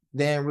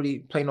didn't really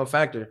play no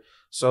factor.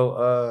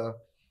 So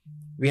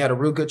we had a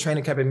real good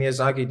training camp in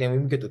Miyazaki. Then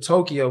when we get to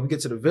Tokyo, we get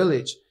to the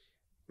village,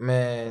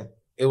 man,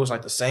 it was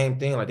like the same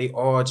thing. Like they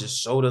all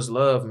just showed us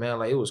love, man.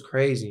 Like it was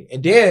crazy.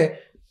 And then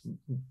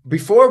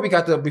before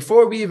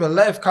we even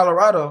left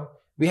Colorado,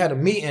 we had a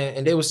meeting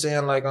and they were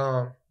saying like,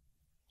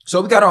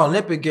 so we got our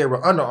Olympic gear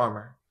with Under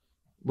Armour.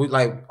 We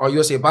like our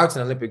USA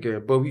Boxing Olympic gear.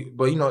 But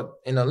in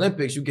the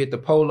Olympics, you get the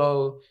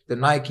Polo, the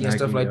Nike and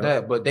stuff like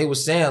that. But they were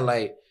saying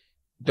like,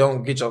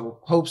 don't get your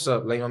hopes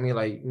up. Like, you know what I mean?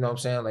 Like, you know what I'm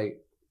saying?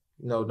 Like,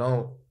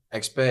 don't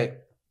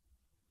expect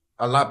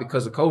a lot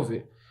because of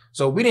COVID.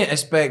 So we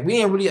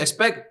didn't really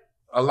expect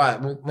a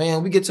lot.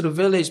 Man, we get to the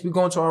village, we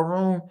go into our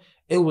room.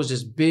 It was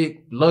just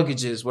big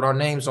luggages with our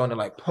names on it,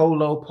 like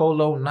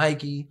Polo,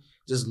 Nike,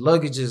 just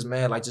luggages,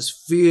 man, like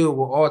just filled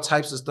with all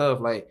types of stuff,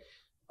 like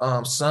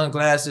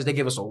sunglasses. They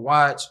gave us a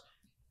watch.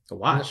 A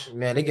watch?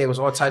 Man, they gave us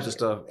all types of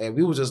stuff. And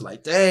we was just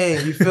like,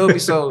 dang, you feel me?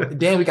 So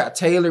then we got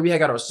tailored. We had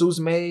got our suits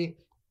made.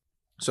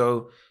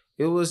 So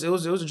it was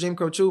a dream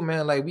come true,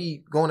 man. Like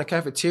we go in the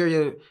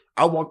cafeteria.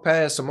 I walked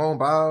past Simone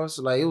Biles.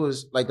 Like it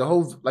was like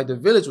the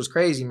village was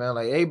crazy, man.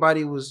 Like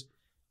everybody was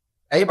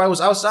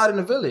outside in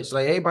the village.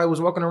 Like everybody was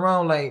walking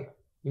around like,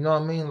 you know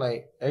what I mean?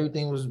 Like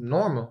everything was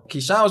normal.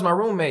 Keyshawn was my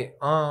roommate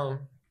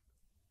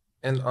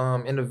in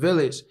the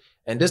village.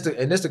 And this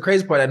the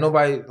crazy part that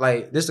nobody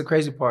like, this the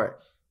crazy part.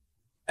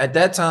 At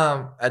that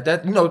time,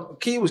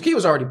 Key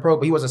was already pro,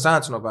 but he wasn't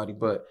signed to nobody.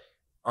 But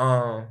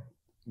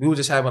we were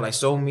just having like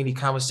so many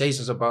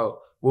conversations about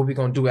what we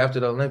gonna do after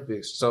the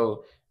Olympics.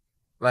 So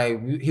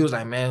like he was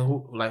like, man,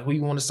 who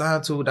you want to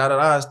sign to,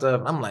 and stuff.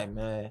 And I'm like,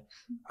 man,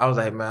 I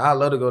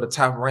love to go to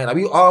Top Rank. Like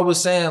we always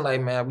saying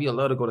like, man, we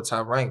love to go to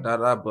Top Rank,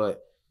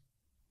 but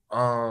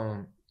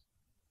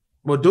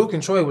well, Duke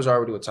and Troy was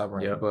already with Top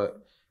Rank, yeah. But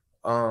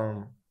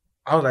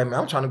I was like, man,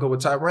 I'm trying to go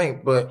with Top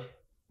Rank. But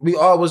we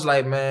always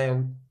like,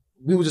 man,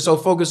 we were just so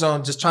focused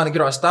on just trying to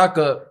get our stock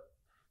up.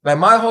 Like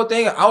my whole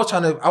thing, I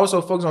was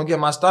so focused on getting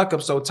my stock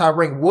up so Top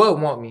Rank would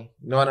want me.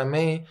 You know what I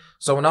mean?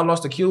 So when I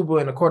lost to Cuba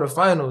in the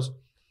quarterfinals,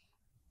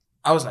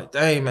 I was like,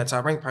 dang, man,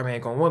 Top Rank probably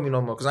ain't gonna want me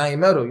no more because I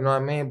ain't medal, you know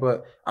what I mean?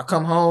 But I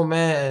come home,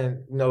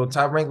 man, and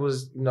Top Rank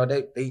was,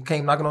 they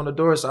came knocking on the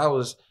door,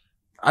 so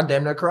I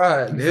damn near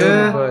cried.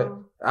 Yeah. But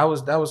that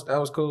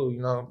was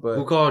cool, But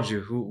who called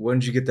you? When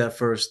did you get that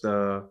first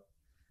the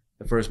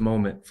first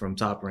moment from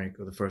Top Rank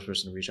or the first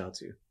person to reach out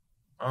to you?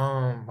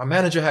 My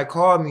manager had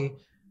called me.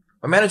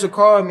 My manager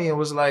called me and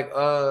was like,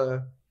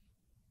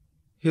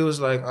 he was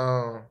like,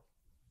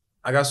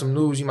 I got some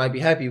news you might be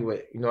happy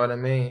with. You know what I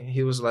mean?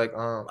 He was like,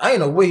 I ain't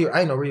know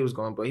where he was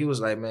going, but he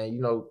was like, man,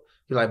 he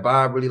like,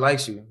 Bob really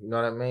likes you. You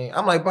know what I mean?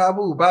 I'm like, Bob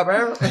who? Bob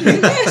Aaron?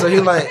 So he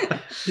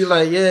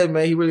like, yeah,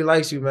 man, he really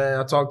likes you, man.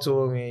 I talked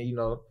to him and,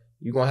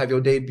 you gonna have your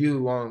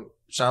debut on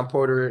Sean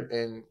Porter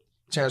and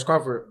Terrence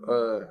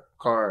Crawford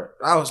card.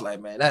 I was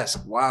like, man, that's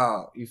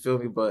wild. You feel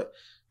me? But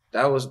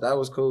that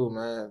was cool,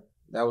 man.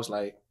 That was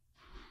like,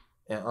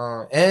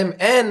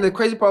 and the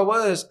crazy part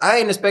was I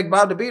didn't expect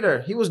Bob to be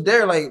there. He was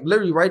there, like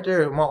literally right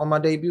there on my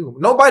debut.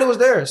 Nobody was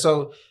there,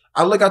 so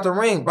I look out the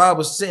ring. Bob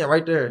was sitting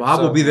right there.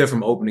 Bob will be there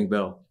from opening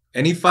bell.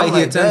 Any fight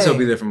he attends, he'll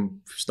be there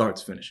from start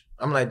to finish.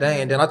 I'm like,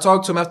 dang. And then I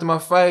talked to him after my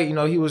fight.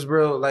 He was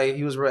real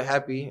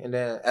happy. And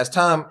then as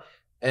time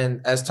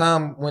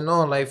went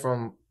on, like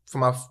from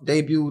my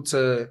debut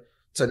to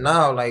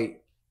now,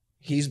 like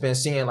he's been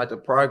seeing like the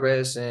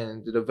progress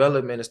and the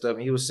development and stuff.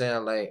 And he was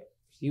saying like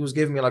he was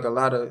giving me like a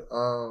lot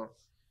of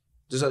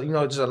just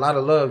a lot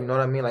of love. You know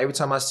what I mean? Like every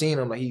time I seen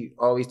him, like he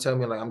always tell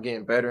me like I'm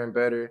getting better and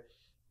better,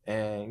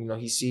 and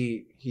he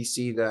see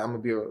that I'm gonna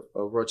be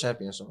a world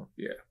champion soon.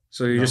 Yeah.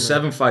 So you're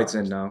 7 fights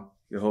in now.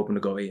 You're hoping to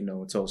go 8-0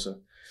 in Tulsa.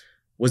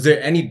 Was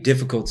there any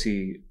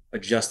difficulty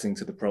adjusting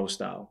to the pro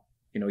style?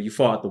 You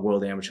fought at the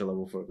world amateur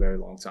level for a very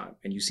long time,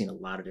 and you've seen a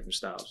lot of different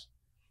styles.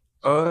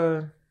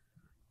 I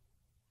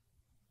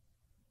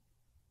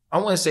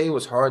wouldn't say it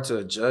was hard to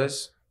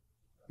adjust.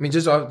 I mean,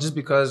 just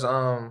because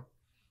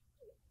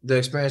the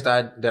experience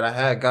that I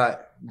had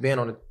got being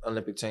on the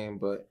Olympic team,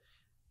 but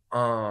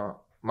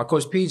my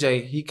coach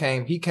PJ, he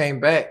came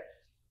back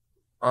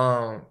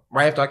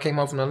right after I came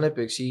home from the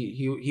Olympics.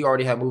 He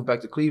already had moved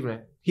back to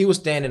Cleveland. He was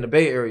staying in the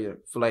Bay Area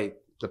for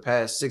like the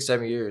past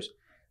 6-7 years.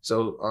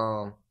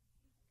 So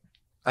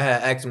I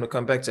had asked him to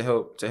come back to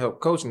help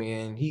coach me,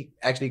 and he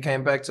actually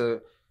came back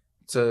to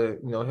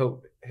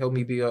help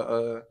me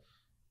to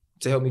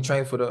help me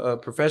train for the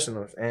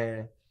professionals.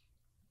 And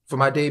for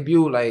my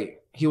debut,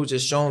 like he was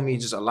just showing me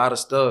just a lot of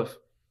stuff,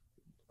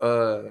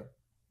 like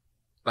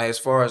as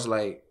far as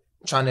like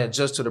trying to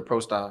adjust to the pro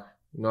style.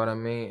 You know what I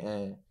mean?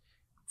 And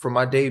for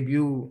my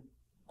debut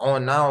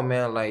on now,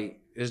 man,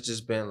 like it's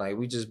just been like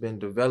we just been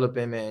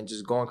developing, man,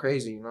 just going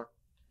crazy,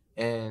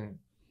 And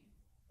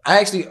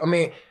I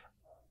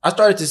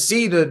started to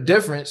see the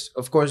difference,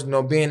 of course,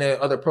 being at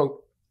other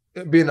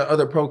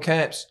pro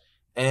camps.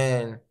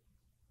 And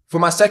for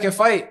my second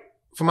fight,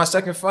 for my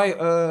second fight,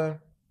 I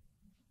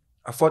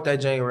fought that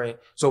January.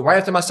 So right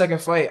after my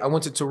second fight, I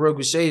went to Terrell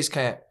Goucher's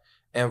camp,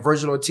 and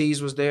Virgil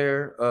Ortiz was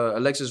there.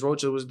 Alexis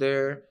Rocha was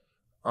there.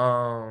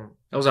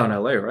 That was out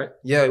in LA, right?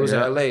 Yeah, it was in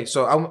LA.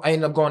 So I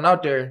ended up going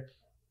out there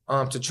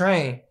to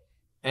train,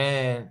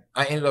 and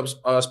I ended up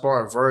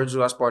sparring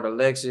Virgil. I sparred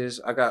Alexis.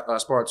 I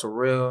got sparred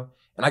Terrell,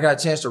 and I got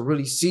a chance to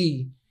really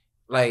see,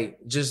 like,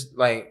 just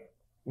like,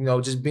 you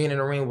know, just being in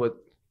the ring with,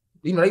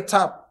 you know, they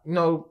top, you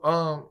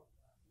know,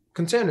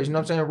 contenders. You know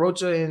what I'm saying?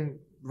 Rocha and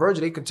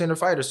Virgil, they contender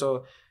fighters.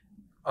 So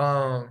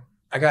I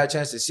got a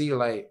chance to see,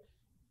 like,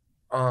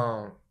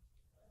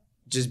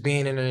 just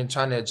being in there and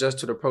trying to adjust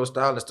to the pro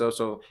style and stuff.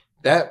 So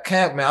that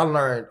camp, man, I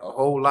learned a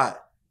whole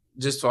lot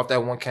just off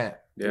that one camp.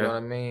 You know what I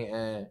mean?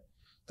 And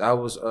that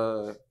was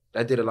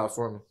that did a lot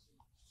for me.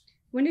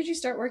 When did you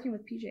start working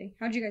with PJ?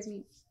 How did you guys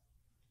meet?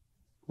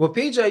 Well,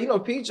 PJ, you know,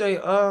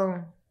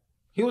 PJ,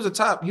 he was a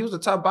top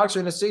boxer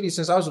in the city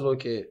since I was a little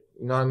kid.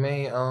 You know what I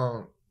mean?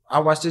 I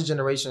watched this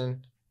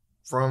generation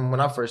from when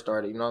I first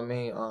started. You know what I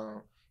mean?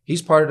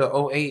 He's part of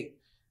the 08.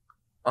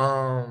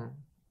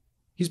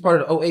 He's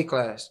part of the 08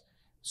 class.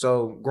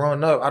 So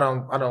growing up, I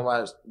don't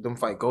watch them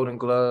fight Golden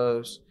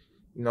Gloves.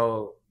 You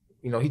know,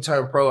 he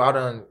turned pro. I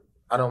don't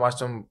watch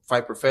them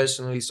fight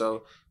professionally.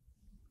 So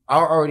I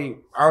already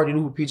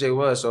knew who PJ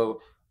was.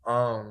 So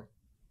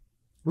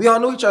we all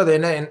knew each other,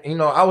 and you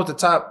know, I was the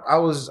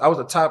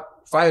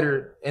top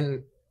fighter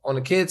on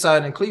the kid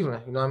side in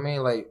Cleveland. You know what I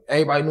mean? Like,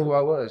 everybody knew who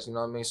I was. You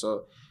know what I mean?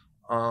 So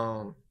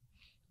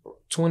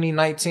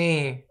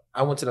 2019,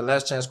 I went to the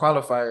Last Chance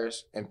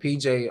qualifiers, and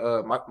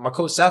PJ, my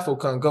coach Sappho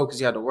couldn't go because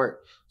he had to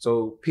work.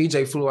 So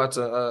PJ flew out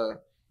to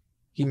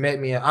he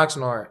met me in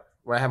Oxnard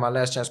where I had my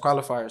Last Chance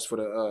qualifiers for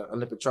the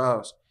Olympic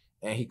trials,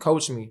 and he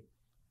coached me,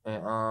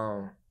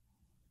 and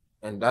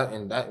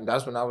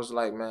that's when I was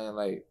like, man,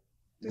 like,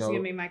 you This is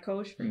gonna be my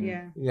coach.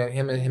 Yeah,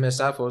 him and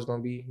Sappho is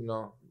gonna be, you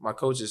know, my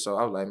coaches. So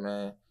I was like,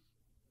 man,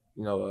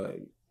 you know,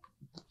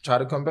 try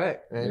to come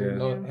back and you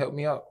know, help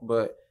me out.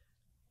 But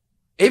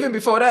even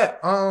before that,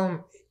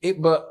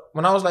 but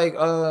when I was like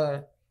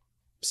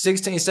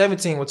 16,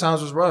 17, when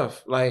times was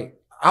rough,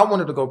 like, I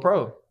wanted to go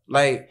pro.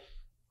 Like,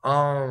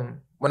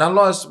 when I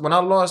lost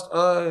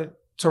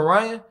to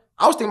Ryan,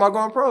 I was thinking about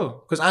going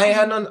pro because I ain't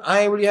have nothing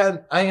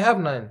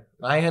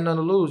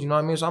to lose. You know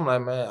what I mean? So I'm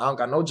like, man, I don't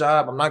got no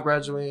job. I'm not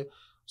graduating.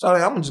 So I'm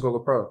gonna just go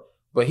pro.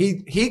 But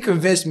he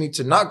convinced me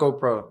to not go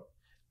pro.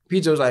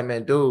 PJ was like,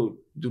 man, dude,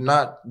 do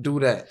not do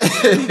that.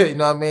 You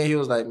know what I mean? He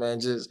was like, man,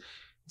 just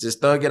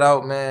thug it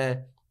out,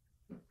 man.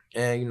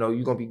 And, you know,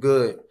 you're going to be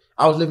good.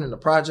 I was living in the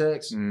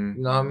projects, you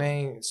know what I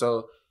mean?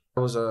 So it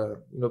was, you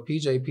know,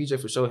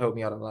 PJ for sure helped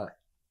me out a lot.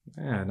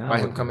 Yeah, now by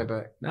him coming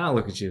back. Now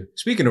look at you.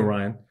 Speaking of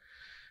Ryan,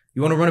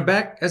 you want to run it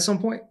back at some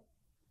point?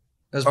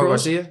 As pro?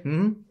 Garcia?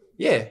 Mm-hmm.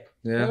 Yeah.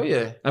 Yeah. Oh,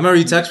 yeah. I remember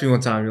you texted me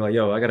one time. You're like,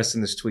 yo, I got to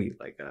send this tweet.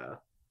 Like,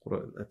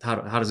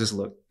 how does this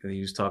look? And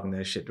he was talking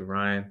that shit to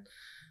Ryan.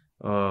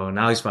 Oh,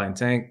 now he's fighting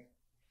Tank.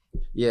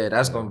 Yeah,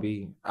 that's going to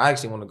be... I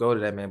actually want to go to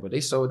that, man, but they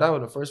sold out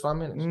in the first 5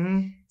 minutes.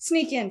 Mm-hmm.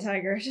 Sneak in,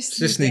 Tiger. Just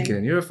sneak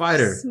in. You're a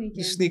fighter.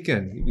 Just sneak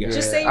in. Yeah.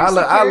 Just say I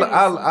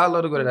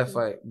love to go to that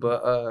fight,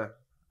 but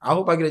I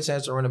hope I get a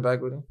chance to run it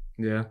back with him.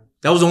 Yeah.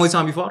 That was the only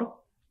time you fought him?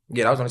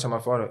 Yeah, that was the only time I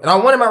fought him. And I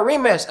wanted my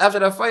rematch after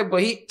that fight,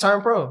 but he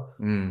turned pro.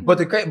 But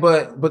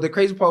the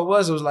crazy part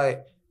was, it was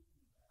like,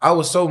 I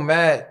was so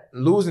mad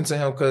losing to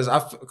him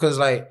because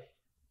like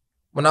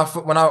when I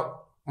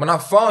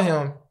fought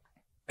him,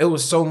 it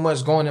was so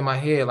much going in my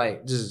head,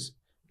 like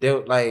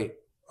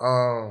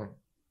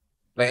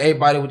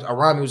everybody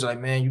around me was like,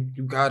 man,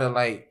 you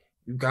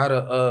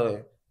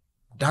gotta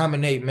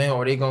dominate, man,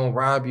 or they gonna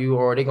rob you,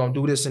 or they gonna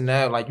do this and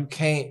that. Like, you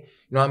can't, you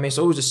know what I mean?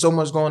 So it was just so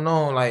much going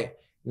on, like,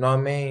 you know what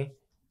I mean?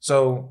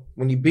 So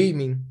when he beat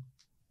me,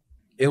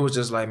 it was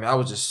just like, man, I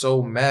was just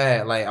so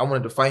mad. Like, I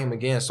wanted to fight him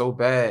again so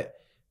bad.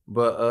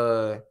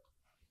 But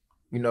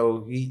you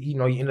know, he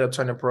ended up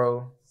turning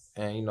pro,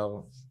 and you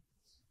know,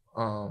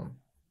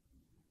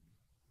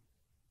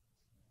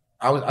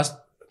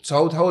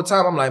 so the whole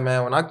time I'm like,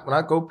 man, when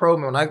I go pro,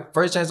 man,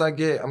 first chance I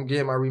get, I'm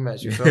getting my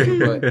rematch. You feel me?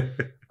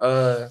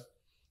 But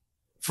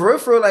for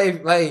real,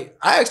 like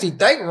I actually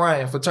thank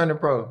Ryan for turning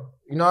pro.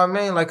 You know what I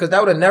mean? Like, cause that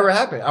would have never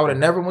happened. I would have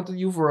never went to the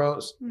Youth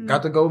Worlds,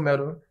 got the gold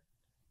medal.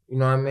 You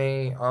know what I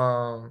mean?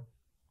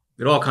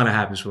 It all kind of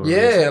happens for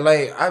yeah.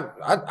 Like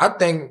I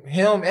thank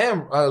him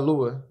and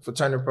Lua for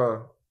turning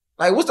pro.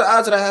 Like, what's the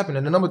odds of that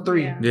happening? The number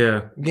 3,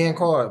 getting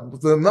called.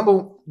 The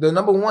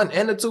number 1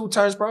 and the 2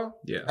 turns pro.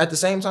 Yeah. At the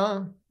same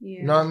time.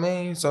 Yeah. You know what I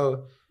mean?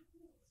 So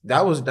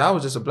that was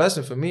just a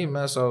blessing for me,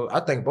 man. So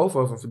I thank both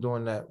of them for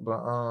doing that.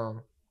 But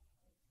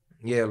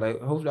yeah, like,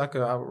 hopefully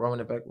I'll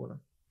run it back with them.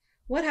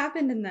 What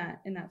happened in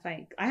that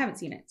fight? I haven't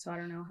seen it, so I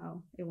don't know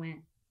how it went.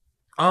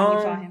 When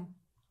you fought him.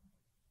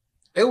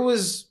 It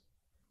was.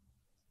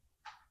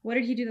 What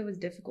did he do that was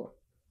difficult?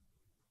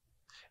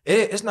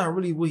 It's not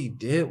really what he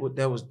did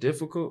that was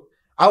difficult.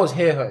 I was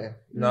headhunting,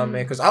 you know what I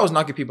mean? Because I was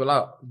knocking people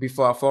out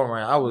before I fought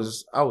Ryan.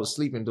 I was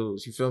sleeping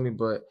dudes, you feel me?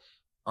 But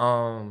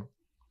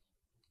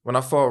when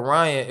I fought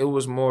Ryan, it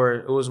was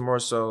more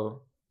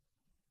so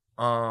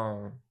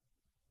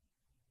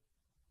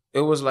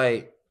it was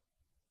like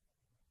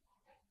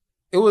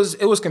it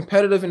was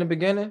competitive in the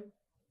beginning,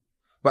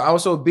 but I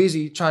was so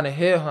busy trying to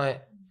headhunt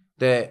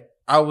that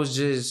I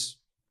wasn't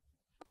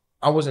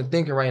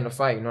thinking right in the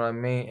fight, you know what I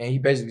mean? And he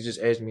basically just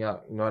edged me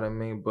out, you know what I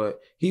mean? But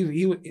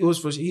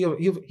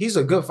he's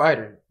a good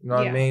fighter, you know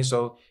what I mean?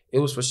 So it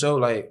was for sure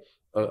like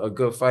a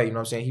good fight, you know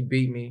what I'm saying? He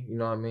beat me, you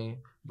know what I mean?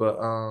 But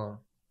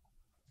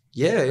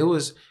yeah, it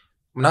was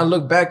when I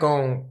look back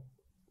on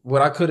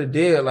what I could have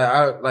did,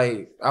 I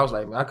was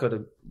like, man, I could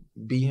have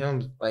beat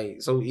him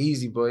like so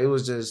easy, but it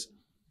was just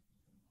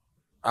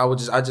I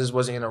just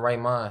wasn't in the right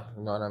mind,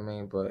 you know what I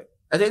mean? But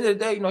at the end of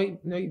the day,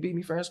 he beat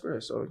me fair and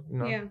square, so you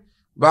know. Yeah.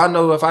 But I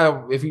know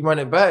if he run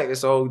it back,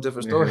 it's a whole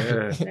different story.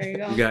 Yeah. There you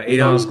go. You got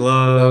 8-ounce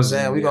gloves. You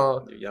know what I'm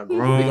saying?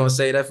 We gonna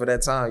say that for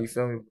that time. You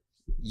feel me?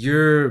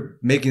 You're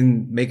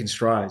making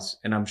strides,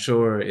 and I'm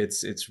sure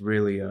it's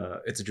really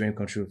it's a dream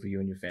come true for you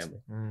and your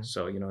family.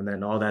 So and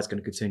then all that's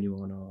gonna continue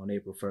on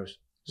April 1st.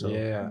 So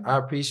yeah, I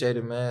appreciate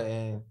it,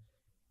 man,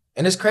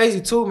 and it's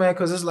crazy too, man,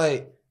 because it's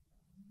like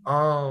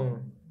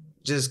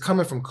just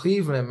coming from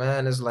Cleveland,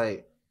 man, it's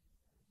like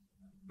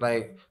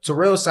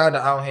Terrell signed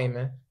to Al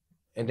Heyman,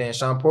 and then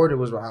Sean Porter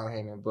was with Al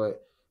Heyman.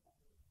 But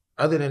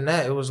other than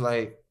that, it was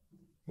like,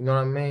 you know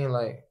what I mean?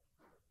 Like,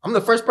 I'm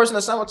the first person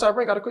to sign with Top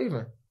Rank out of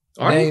Cleveland.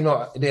 And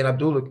then, then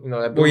Abdullah,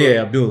 Oh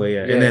yeah, Abdullah,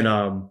 yeah. And then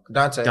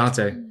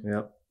Dante.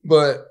 Yep.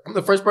 But I'm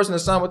the first person to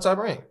sign with Top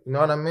Rank. You know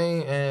what I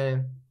mean?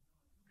 And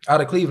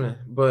out of Cleveland.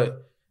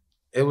 But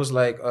it was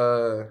like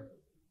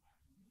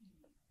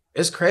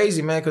it's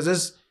crazy, man,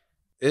 because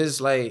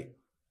it's like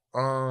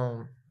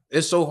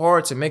it's so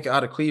hard to make it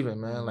out of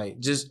Cleveland, man. Like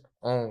just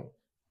in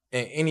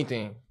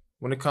anything.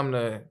 When it come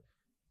to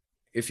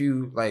if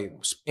you like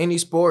any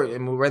sport,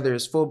 and whether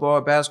it's football,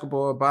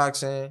 basketball,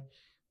 boxing,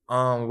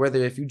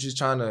 whether if you just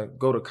trying to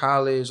go to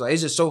college, like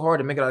it's just so hard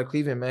to make it out of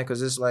Cleveland, man,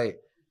 because it's just like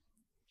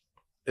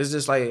it's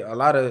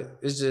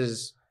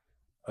just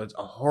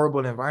a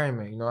horrible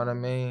environment, you know what I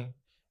mean?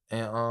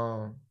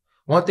 And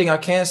one thing I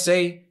can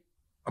say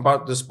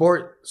about the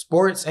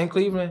sports in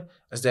Cleveland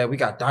is that we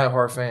got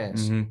diehard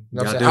fans. You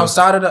know what I'm saying?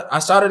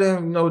 Outside of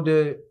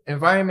the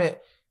environment,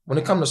 when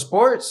it comes to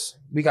sports,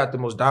 we got the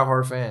most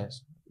diehard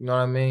fans. You know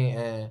what I mean?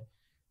 And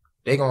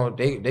they gonna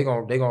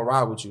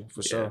ride with you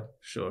for sure.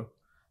 Sure.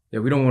 Yeah,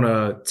 we don't want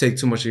to take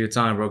too much of your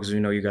time, bro, because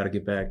you got to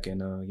get back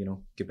and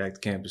get back to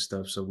camp and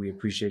stuff. So we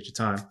appreciate your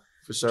time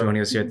for sure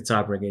joining us here at the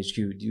Top Rank HQ.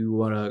 Do you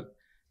want to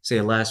say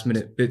a last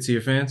minute bit to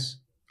your fans?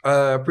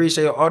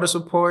 Appreciate all the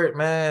support,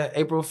 man.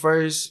 April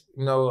 1st,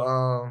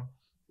 I'm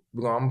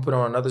gonna put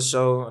on another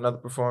show, another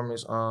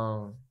performance.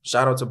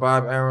 Shout out to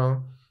Bob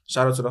Aram.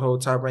 Shout out to the whole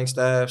Top Rank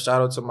staff.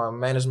 Shout out to my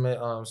management,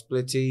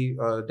 Split T,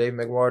 Dave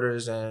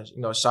McWaters, and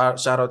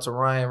shout out to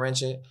Ryan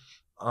Renchett.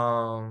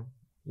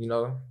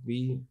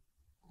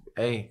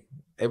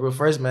 April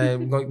 1st,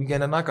 man, we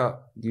getting a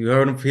knockout. You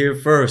heard him here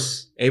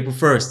first. April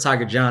 1st,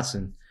 Tiger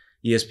Johnson,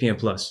 ESPN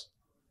Plus.